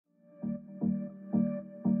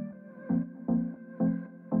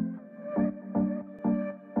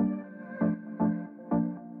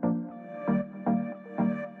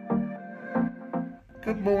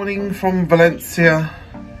Good morning from Valencia,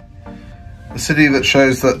 a city that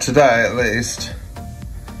shows that today at least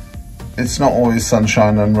it's not always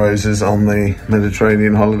sunshine and roses on the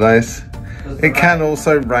Mediterranean holidays. It can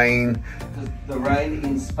also rain. The rain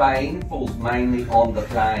in Spain falls mainly on the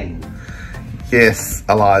plain. Yes,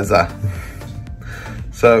 Eliza.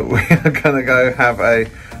 So we are going to go have a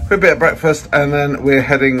quick bit of breakfast and then we're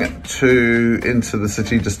heading into the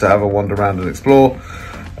city just to have a wander around and explore.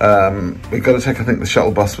 We've got to take, I think, the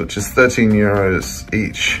shuttle bus, which is 13 euros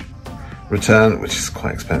each return, which is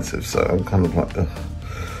quite expensive. So I'm kind of like, ugh.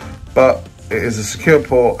 But it is a secure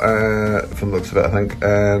port from the looks of it, I think,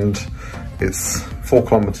 and it's 4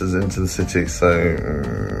 kilometers into the city.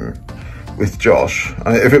 So with Josh,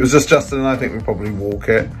 if it was just Justin and I think we'd probably walk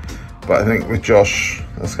it, but I think with Josh,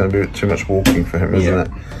 that's going to be too much walking for him, isn't it?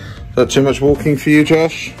 Is that too much walking for you,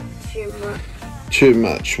 Josh? Too much. Too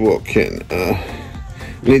much walking.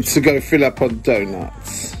 Needs to go fill up on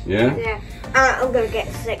donuts. Yeah? Yeah. I'm going to get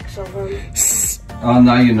 6 of them. Oh,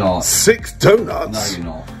 no, you're not. 6 donuts? No, you're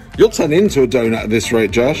not. You'll turn into a donut at this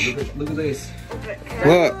rate, Josh. Look at this.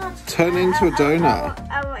 Look, turn into a donut.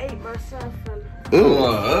 I will eat myself.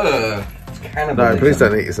 Ooh. It's cannibalism. No, please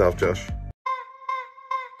don't eat yourself, Josh.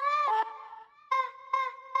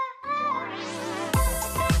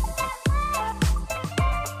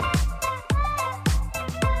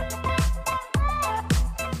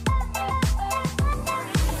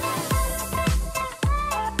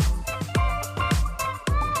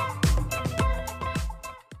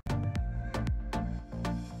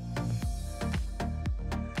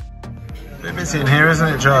 A bit busy in here, isn't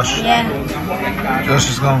it, Josh? Yeah. Josh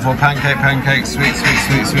has gone for pancake, sweet.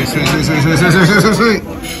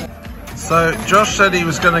 So Josh said he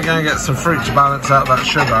was going to go and get some fruit to balance out that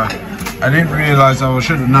sugar. I didn't realise, I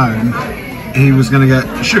should have known, he was going to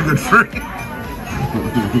get sugared fruit.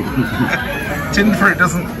 Tinned fruit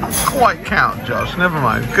doesn't quite count, Josh. Never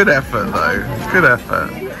mind. Good effort, though. Good effort.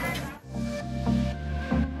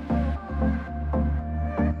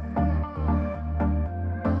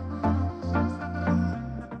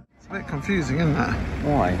 Confusing, isn't it?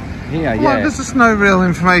 Why? Yeah, well, there's just no real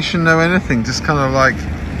information, no anything, just kind of like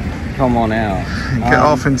come on out. Get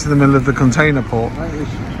off into the middle of the container port.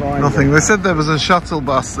 Nothing. They said there was a shuttle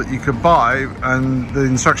bus that you could buy, and the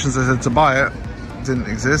instructions they said to buy it didn't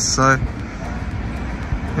exist, so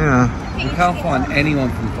yeah. You can't find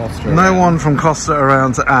anyone from Costa. No one from Costa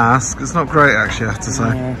around to ask. It's not great, actually, I have to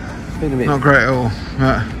say. It's been a bit not great at all.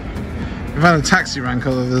 Yeah. We've had a taxi rank,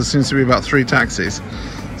 although there seems to be about 3 taxis.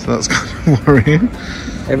 So that's kind of worrying.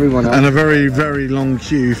 Everyone else. And a very, very long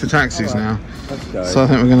queue for taxis now. Let's go. So I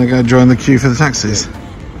think we're going to go join the queue for the taxis.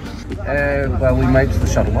 Well, we made it to the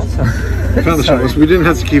shuttle bus. So. We found the shuttle bus. We didn't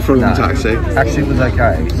have to queue for a long taxi. Actually, it was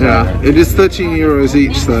okay. So. Yeah, it is 13 euros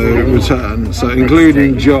each though, return. So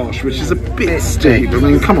including Josh, which is a bit steep. I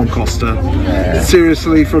mean, come on, Costa. Yeah.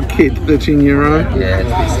 Seriously, for a kid, 13 euro? Yeah, it's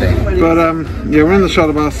a bit steep. But yeah, we're in the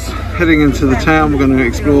shuttle bus, heading into the town. We're going to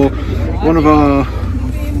explore one of our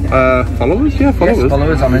followers? Yeah, followers. Yes,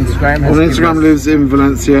 followers on Instagram. On Instagram lives in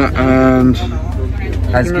Valencia and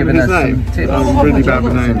has given us some tips. I'm really bad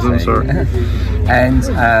with names, I'm sorry. And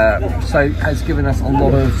so has given us a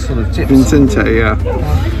lot of sort of tips. Vincente, yeah.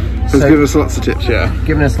 Has given us lots of tips, yeah.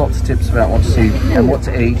 Given us lots of tips about what to see and what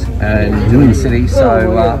to eat and do in the city. So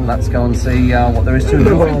let's go and see what there is to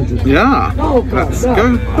enjoy. Yeah, let's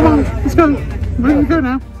go. Come on, let's go. We're going to go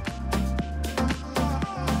now.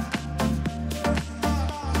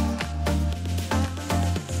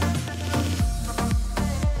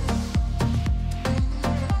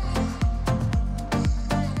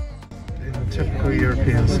 Typical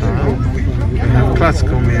European style. We have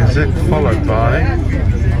classical music followed by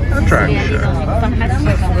a drag show.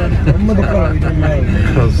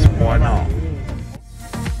 Because why not?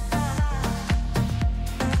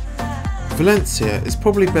 Valencia is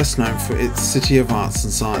probably best known for its city of arts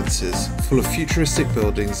and sciences, full of futuristic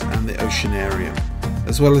buildings and the oceanarium,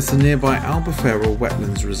 as well as the nearby Albufera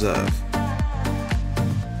Wetlands Reserve.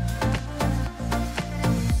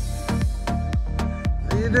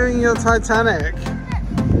 Doing your Titanic.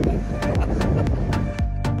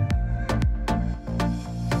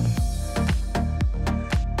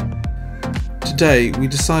 Today we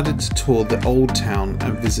decided to tour the old town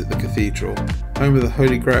and visit the cathedral, home of the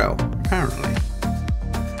Holy Grail, apparently.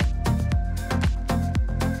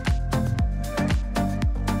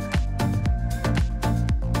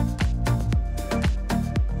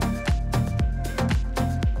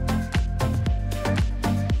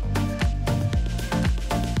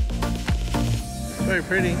 Very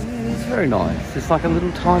pretty. It's very nice. It's like a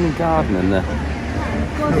little tiny garden in there.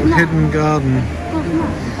 Little hidden garden.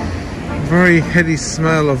 very heady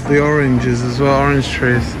smell of the oranges as well, orange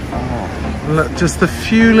trees. Oh. Look, just a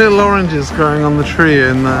few little oranges growing on the tree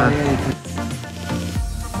in there.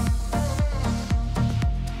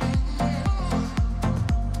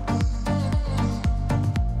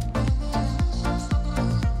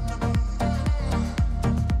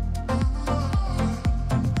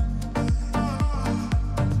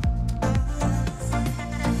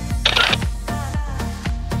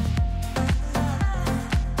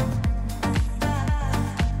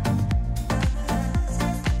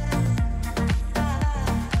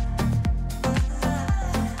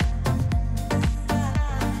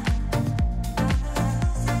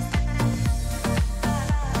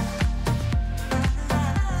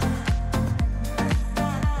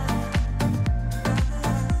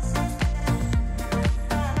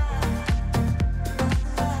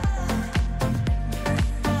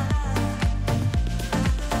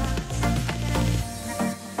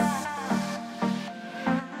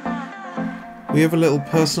 We have a little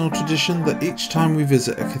personal tradition that each time we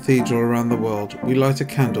visit a cathedral around the world, we light a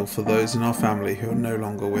candle for those in our family who are no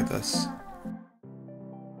longer with us.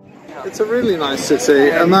 It's a really nice city,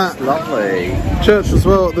 and that Lovely. church as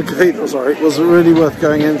well, the cathedral, sorry, was really worth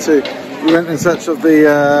going into. We went in search of the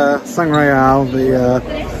Smeralda,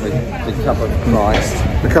 The Cup of Christ.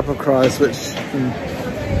 the Cup of Christ, which,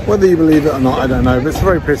 whether you believe it or not, I don't know, but it's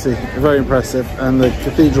very pretty, very impressive, and the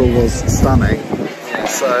cathedral was stunning.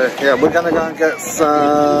 So yeah, we're gonna go and get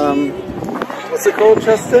some, what's it called,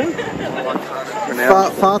 Tristan?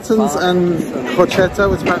 Fartons and horchata,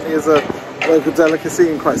 which apparently is a local delicacy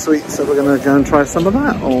and quite sweet, so we're gonna go and try some of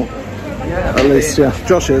that, or at least, yeah,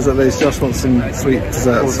 Josh is at least. Josh wants some sweet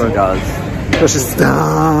dessert, so He does. Josh is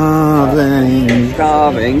starving.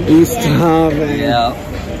 Starving. He's starving. Yeah.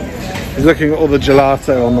 He's looking at all the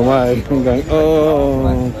gelato on the way and going,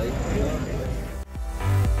 oh.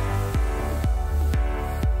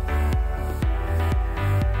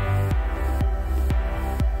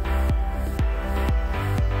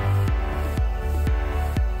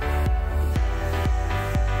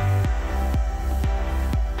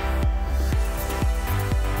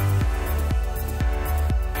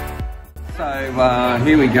 So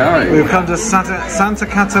here we go. We've come to Santa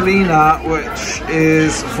Catalina, which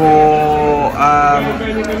is for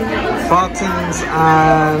fartons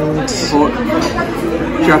and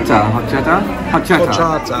horchata.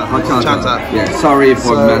 Yeah, sorry if I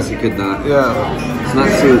massacred that. Yeah. So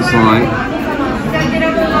that's what it's like.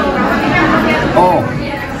 Oh.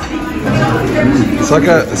 It's like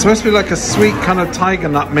it's supposed to be like a sweet kind of tiger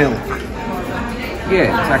nut milk. Yeah,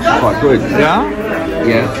 it's actually quite good. Yeah?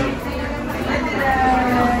 Yeah.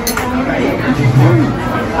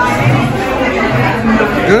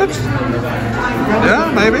 Good?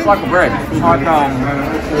 Yeah, maybe? It's like a bread. Like,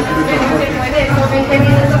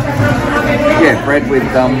 yeah, bread with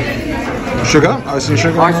sugar? Icing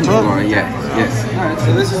sugar on icing top? sugar, yeah, yes. Alright,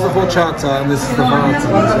 so this is the horchata and this is the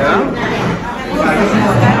fartons, yeah?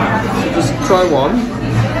 Just try one.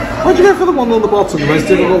 Why'd you go for the one on the bottom, the most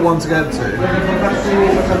difficult one to get to?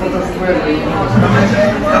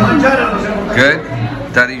 Good.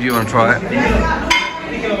 Daddy, do you want to try it?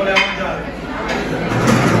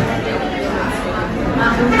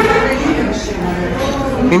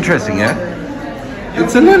 Interesting, yeah?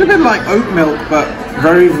 It's a little bit like oat milk, but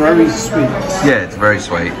very, very sweet. Yeah, it's very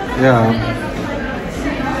sweet. Yeah.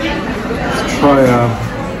 Let's try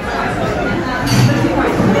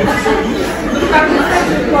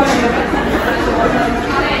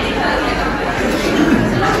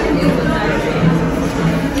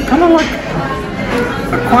kind of like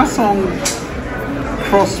a croissant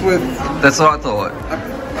crossed with... That's what I thought.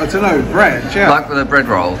 I don't know, bread, yeah. Like with a bread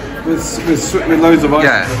roll. With loads of ice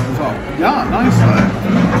Yeah. on top. Yeah, nice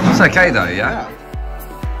though. It's okay though, yeah?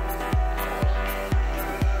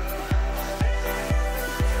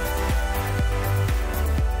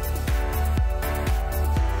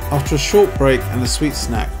 After a short break and a sweet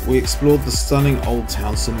snack, we explored the stunning old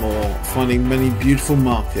town some more, finding many beautiful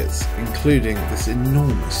markets, including this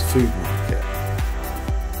enormous food market.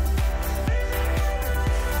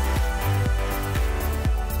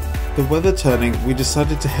 The weather turning, we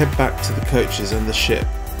decided to head back to the coaches and the ship.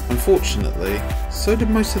 Unfortunately, so did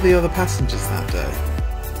most of the other passengers that day.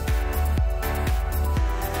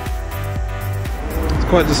 It's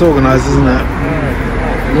quite disorganised, isn't it?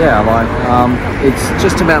 Yeah, like, it's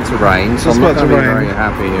just about to rain, so I'm not going to be very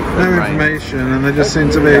happy if it No rains. information, and they just seem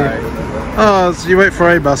to be, oh, so you wait for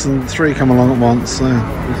a bus and 3 come along at once, so,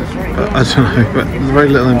 but, I don't know, but there's very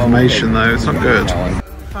little information though, it's not good.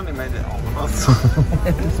 Finally made it on the bus.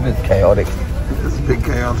 It's a bit chaotic. It's a bit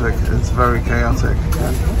chaotic, it's very chaotic.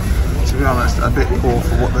 to be honest, a bit poor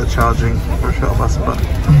for what they're charging for a shuttle bus, but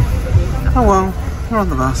oh well, we're on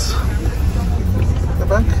the bus. Go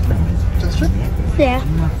back to the ship? Yeah.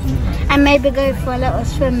 And maybe go for a little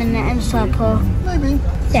swim in the inside pool. Maybe.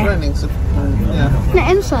 It's Yeah. raining, so yeah. The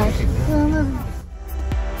inside. Yeah, maybe.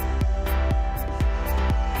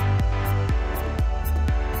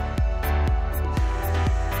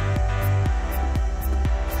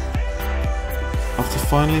 After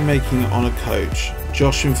finally making it on a coach,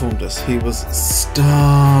 Josh informed us he was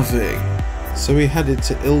starving. So we headed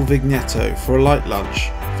to Il Vigneto for a light lunch,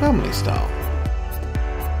 family style.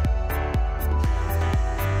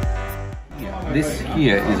 This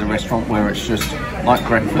here is a restaurant where it's just like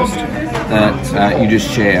breakfast, that you just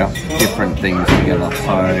share different things together. So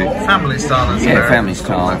Family style, yeah, family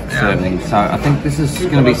style serving. So I think this is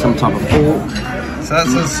going to be some type of pork. So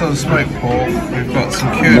that's a sort of smoked pork. We've got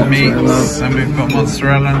some cured meats, and we've got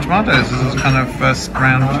mozzarella and tomatoes. This is kind of first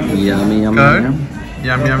round. Yummy, yummy, Go. yum.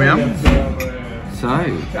 Yum, yum, yum. So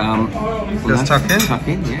Just tuck in. Tuck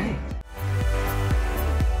in, yeah.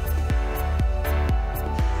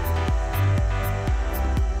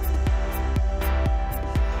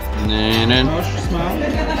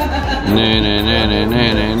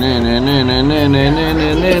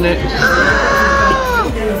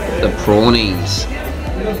 The prawnies.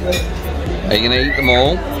 Are you gonna eat them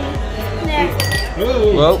all? Yeah.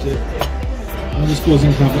 Well, I'm just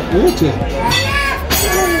causing public water.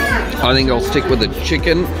 I think I'll stick with the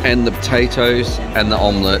chicken and the potatoes and the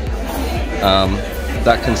omelette.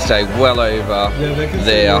 That can stay well over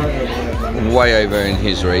there, way over in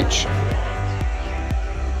his reach.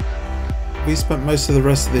 We spent most of the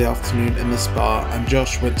rest of the afternoon in the spa, and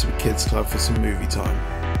Josh went to the kids club for some movie time.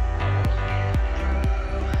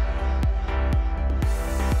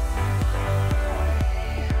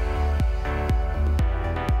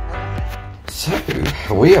 So,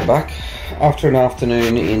 we are back after an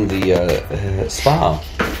afternoon in the spa.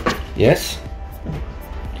 Yes?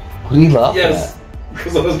 What are you laughing at?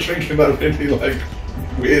 Because I was drinking that really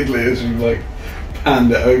weirdly as you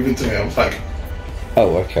panned it over to me. I was like,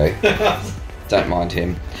 Oh, okay. Don't mind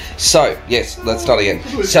him. So, yes, let's start again.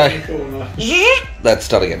 So, let's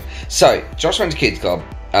start again. So, Josh went to Kids Club.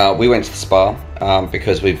 We went to the spa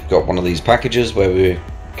because we've got one of these packages where we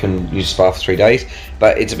can use spa for 3 days.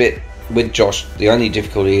 But it's a bit, with Josh, the only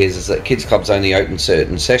difficulty is that Kids Club's only open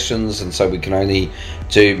certain sessions, and so we can only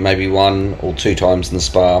do maybe 1 or 2 times in the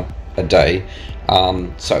spa a day.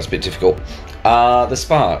 So it's a bit difficult. The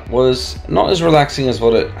spa was not as relaxing as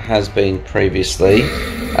what it has been previously.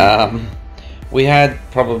 We had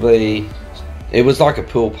probably, it was like a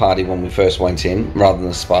pool party when we first went in rather than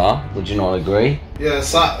a spa. Would you not agree? yeah,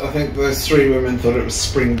 so I think those 3 women thought it was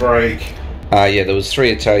spring break. Yeah, there was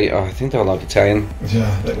 3 Italian, I think they were like Italian.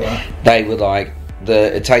 Yeah, they were. They were like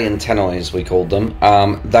the Italian tannoys, we called them.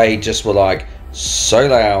 They just were like so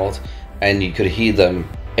loud, and you could hear them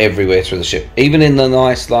everywhere through the ship. Even in the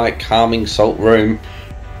nice, calming salt room,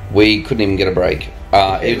 we couldn't even get a break.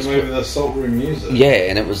 It was over the salt room music. yeah,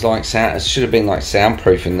 and it was like sound. It should have been like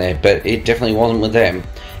soundproof in there, but it definitely wasn't with them.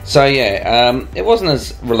 So yeah, it wasn't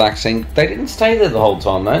as relaxing. They didn't stay there the whole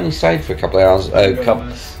time. They only stayed for a couple of hours,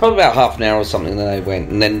 probably about half an hour or something. Then they went,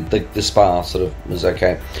 and then the spa sort of was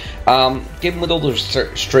okay. Given with all the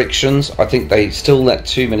restrictions, I think they still let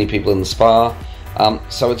too many people in the spa.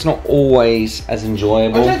 So it's not always as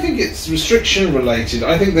enjoyable. I don't think it's restriction related.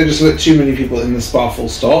 I think they just let too many people in the spa full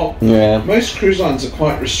stop. Yeah. Most cruise lines are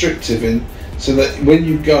quite restrictive in so that when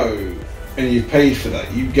you go and you paid for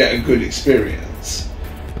that, you get a good experience.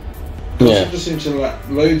 Yeah. Just seem to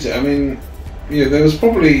loads it. I mean, there was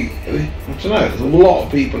probably, I don't know, there's a lot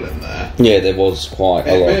of people in there. Yeah, there was quite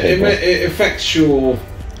a lot of people. It affects your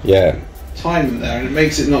time in there, and it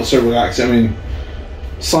makes it not so relaxing. I mean,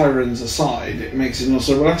 sirens aside, it makes it not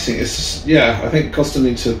so relaxing. It's just, I think Costa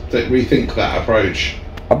needs to rethink that approach.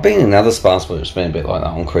 I've been in other spas where it's been a bit like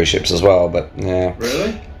that on cruise ships as well, but yeah.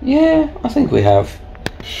 Really? Yeah, I think we have.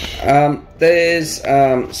 There's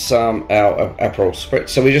some our Aperol Spritz.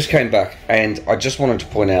 So we just came back, and I just wanted to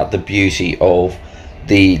point out the beauty of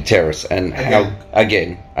the terrace and how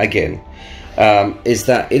again is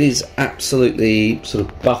that it is absolutely sort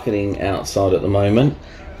of bucketing outside at the moment.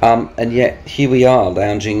 And yet here we are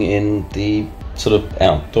lounging in the sort of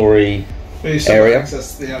outdoory area.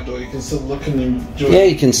 Access the outdoor, you can still look and enjoy. Yeah,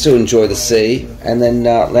 you can still enjoy the sea, and then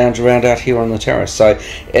lounge around out here on the terrace. So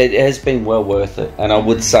it has been well worth it. And I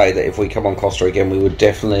would say that if we come on Costa again, we would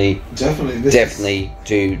definitely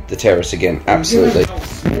do the terrace again. Absolutely.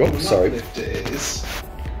 Oh, sorry. Lift it is.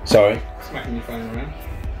 Sorry. Smacking your phone around.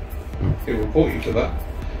 He'll report you for that.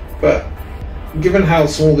 But given how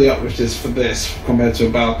small the uplift is for this compared to a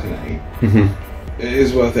balcony, it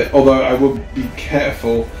is worth it. Although I would be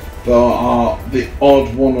careful, there are the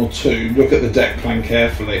odd one or two. Look at the deck plan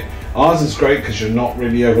carefully. Ours is great because you're not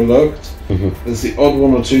really overlooked. There's the odd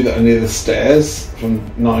one or two that are near the stairs from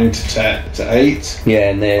 9 to 10 to 8.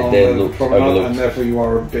 Yeah, and they're overlooked. And therefore you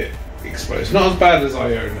are a bit exposed. Not as bad as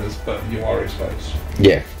Iona's, but you are exposed.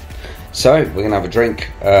 Yeah. So we're gonna have a drink.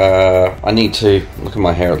 I need to look at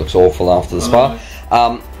my hair. It looks awful after the spa.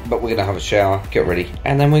 But we're gonna have a shower, get ready,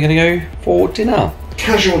 and then we're gonna go for dinner.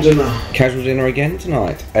 Casual dinner. Casual dinner again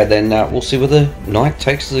tonight, and then we'll see where the night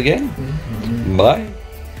takes us again. Bye.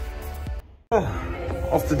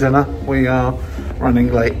 Off to dinner. We are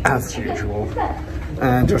running late as usual,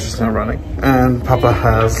 and Josh is now running, and Papa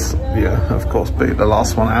has, of course, beat the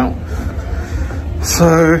last one out.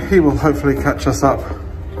 So he will hopefully catch us up.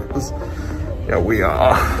 Yeah, we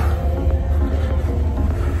are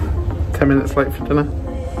 10 minutes late for dinner.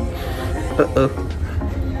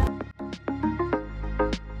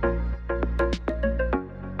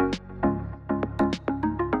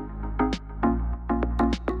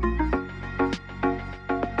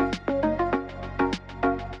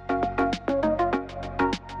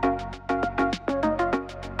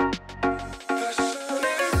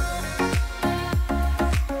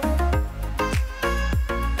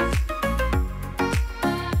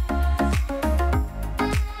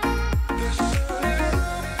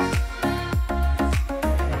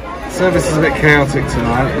 Service is a bit chaotic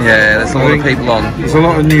tonight. Yeah, there's a lot of people on. There's a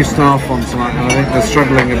lot of new staff on tonight, and I think they're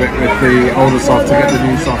struggling a bit with the older staff to get the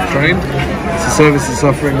new staff trained. So service is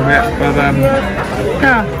suffering a bit, but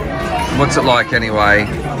yeah. What's it like anyway?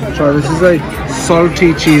 So this is a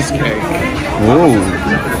salty cheesecake. Whoa.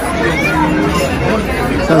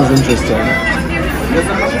 Sounds interesting.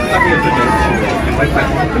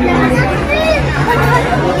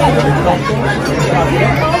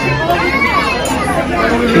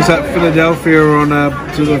 Is that Philadelphia on a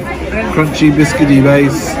sort of crunchy, biscuity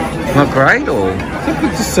base? Not great, or?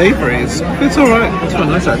 It's just savoury. It's alright. It's quite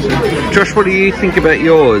nice, actually. Josh, what do you think about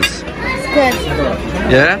yours? It's good.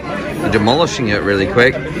 Yeah? You're demolishing it really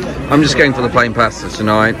quick. I'm just going for the plain pasta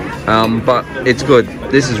tonight, but it's good.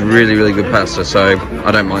 This is really, really good pasta, so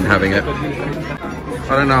I don't mind having it.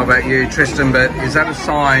 I don't know about you, Tristan, but is that a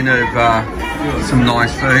sign of some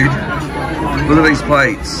nice food? Look at these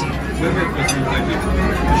plates.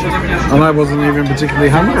 And I wasn't even particularly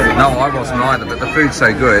hungry. No, I wasn't either, but the food's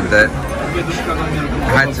so good that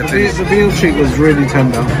I had to finish. The veal cheek was really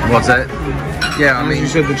tender. Was it? Yeah, I mean, you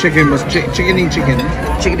said the chicken was chickeny chicken.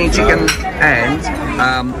 Chickeny chicken, and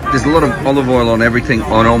there's a lot of olive oil on everything,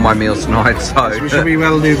 on all my meals tonight, so we should be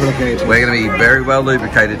well lubricated. We're going to be very well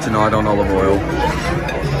lubricated tonight on olive oil.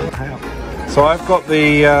 So I've got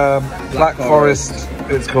the Black Forest,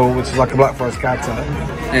 it's called, which is like a Black Forest kata.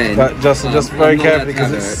 But just very carefully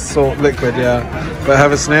because it's sort of liquid, yeah. But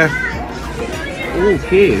have a sniff. Oh,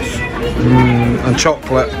 fish. And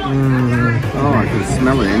chocolate. Oh, I can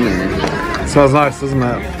smell it in there. Smells nice, doesn't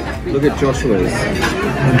it? Look at Joshua's.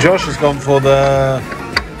 And Josh has gone for the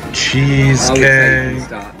cheesecake.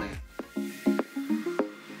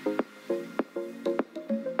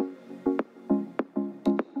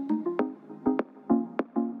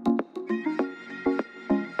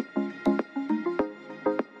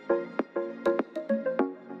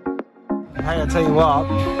 Hey, I tell you what,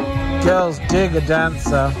 girls dig a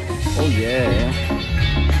dancer. Oh yeah.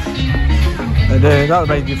 They do. That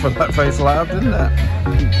made you put that face light up, didn't it?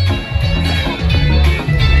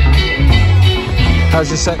 How's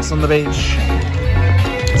your sex on the beach?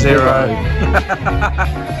 0.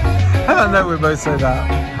 I don't know, we both say that.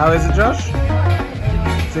 How is it, Josh?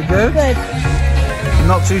 Is it good? Good.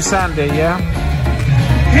 Not too sandy, yeah?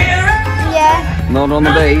 Yeah. Not on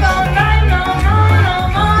the beach.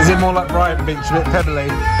 Is it more like Brighton Beach, a bit pebbly?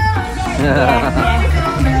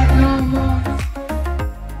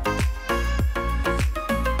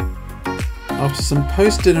 After some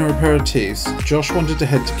post-dinner aperitifs, Josh wanted to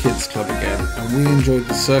head to Kids Club again, and we enjoyed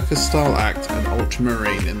the circus-style act and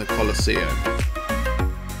ultramarine in the Colosseum.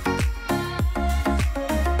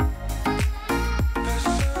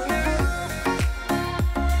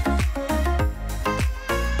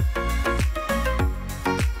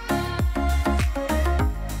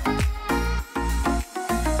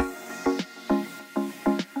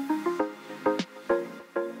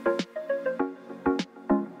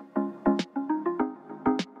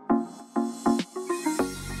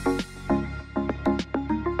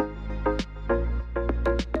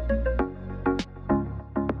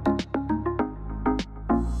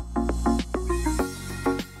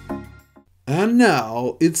 And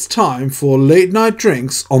now it's time for late night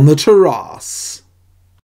drinks on the terrace.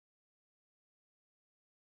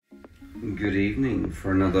 Good evening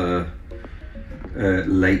for another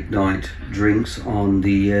late night drinks on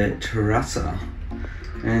the terraza.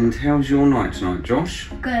 And how's your night tonight, Josh?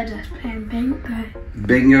 Good, I was playing bingo.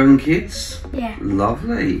 Bingo and kids? Yeah.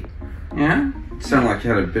 Lovely. Yeah? Sound like you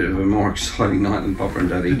had a bit of a more exciting night than Papa and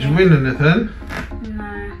Daddy. Did you win anything?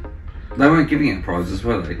 No. They weren't giving out prizes,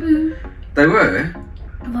 were they? Mm. They were?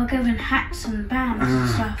 We're giving hats and bands and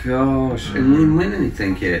Oh stuff. gosh, and you didn't win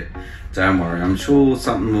anything yet. Don't worry, I'm sure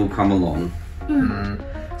something will come along.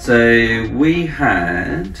 So we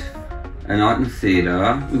had a night in the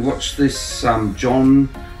theatre. We watched this John,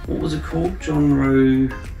 what was it called? John Rowe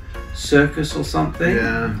Circus or something?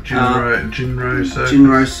 Yeah, Jinro Circus.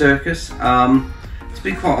 Jinro Circus. To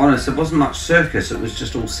be quite honest, there wasn't much circus, it was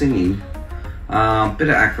just all singing. Bit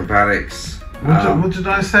of acrobatics. What did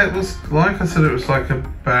I say it was like? I said it was like a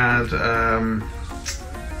bad,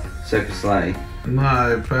 Circus Sleigh.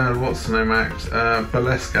 no, bad, what's the name act?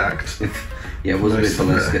 Burlesque act. Yeah, it was a bit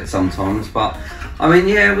burlesque sometimes, but I mean,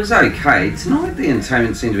 yeah, it was okay. Tonight the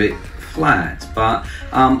entertainment seemed a bit flat, but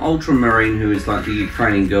Ultramarine, who is like the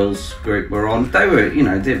Ukrainian girls group, were on. They were, you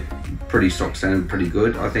know, they're pretty stock standard, pretty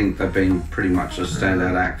good. I think they've been pretty much a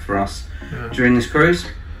standout act for us during this cruise.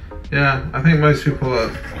 Yeah, I think most people are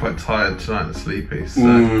quite tired tonight and sleepy,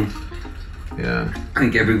 so yeah. I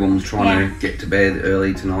think everyone's trying to get to bed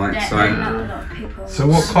early tonight. Yeah, So not a lot of people. So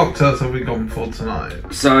what cocktails have we gone for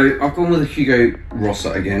tonight? So I've gone with a Hugo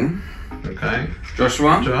Rossa again. Okay.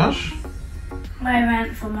 Joshua? Josh? I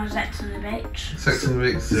went for my Sex on the Beach. Sex on the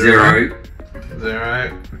Beach, Zero.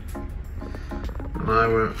 Zero. And I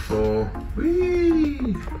went for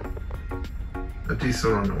a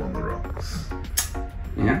diesel runner on the rocks.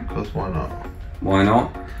 Yeah. Because why not? Why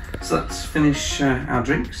not? So let's finish our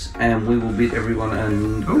drinks and we will bid everyone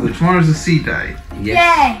and Oh, tomorrow's a sea day.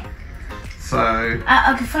 yes. Yay! So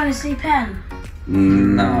I can finally sleep in.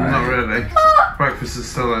 No. not really. Breakfast is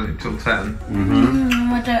still only till 10.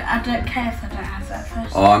 I don't care if I don't have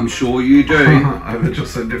breakfast. I'm sure you do. We're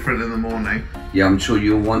just so different in the morning. Yeah, I'm sure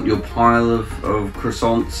you'll want your pile of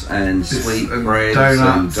croissants and sweetbreads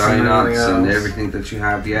and donuts and everything that you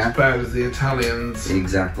have, yeah? As bad as the Italians.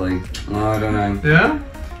 Exactly. I don't know. Yeah?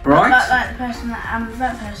 Right? Like the person that I'm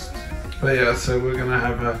breakfast. But yeah, so we're going to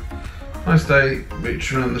have a nice day,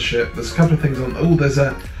 reach around the ship. There's a couple of things on. Oh, there's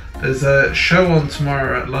a show on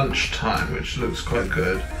tomorrow at lunchtime, which looks quite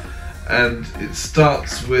good. And it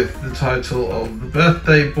starts with the title of The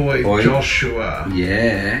Birthday Boy. Joshua.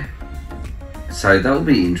 Yeah. So that'll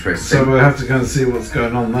be interesting. So we'll have to go and see what's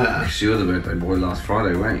going on there. Because you were the birthday boy last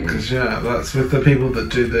Friday, weren't you? Because yeah, that's with the people that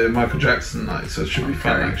do the Michael Jackson night, so it should be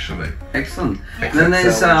fun actually. Excellent. And then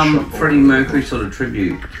there's Freddie Mercury sort of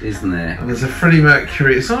tribute, isn't there? And there's a Freddie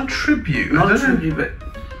Mercury. It's not a tribute. Not a tribute, but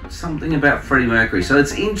something about Freddie Mercury. So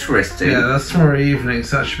it's interesting. Yeah, that's tomorrow evening,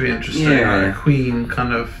 so that should be interesting. Yeah. Queen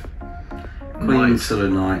kind of Queen sort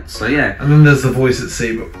of night. So yeah. And then there's The Voice at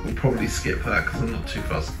Sea, but we'll probably skip that because I'm not too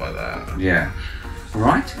fussed by that. Yeah.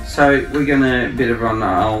 Right. So we're gonna bid everyone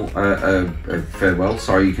a farewell.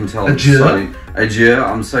 Sorry, you can tell. Adieu. Adieu.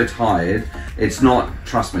 I'm so tired. It's not.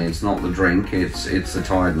 Trust me. It's not the drink. It's the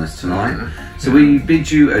tiredness tonight. So we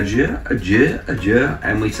bid you adieu, adieu, adieu,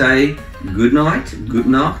 and we say good night, good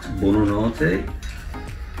night, bonne notte,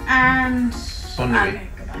 And Bonne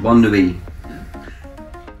nuit. bonne nuit.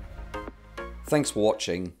 Thanks for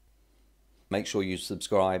watching. Make sure you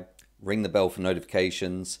subscribe, ring the bell for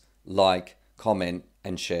notifications, like, comment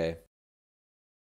and share.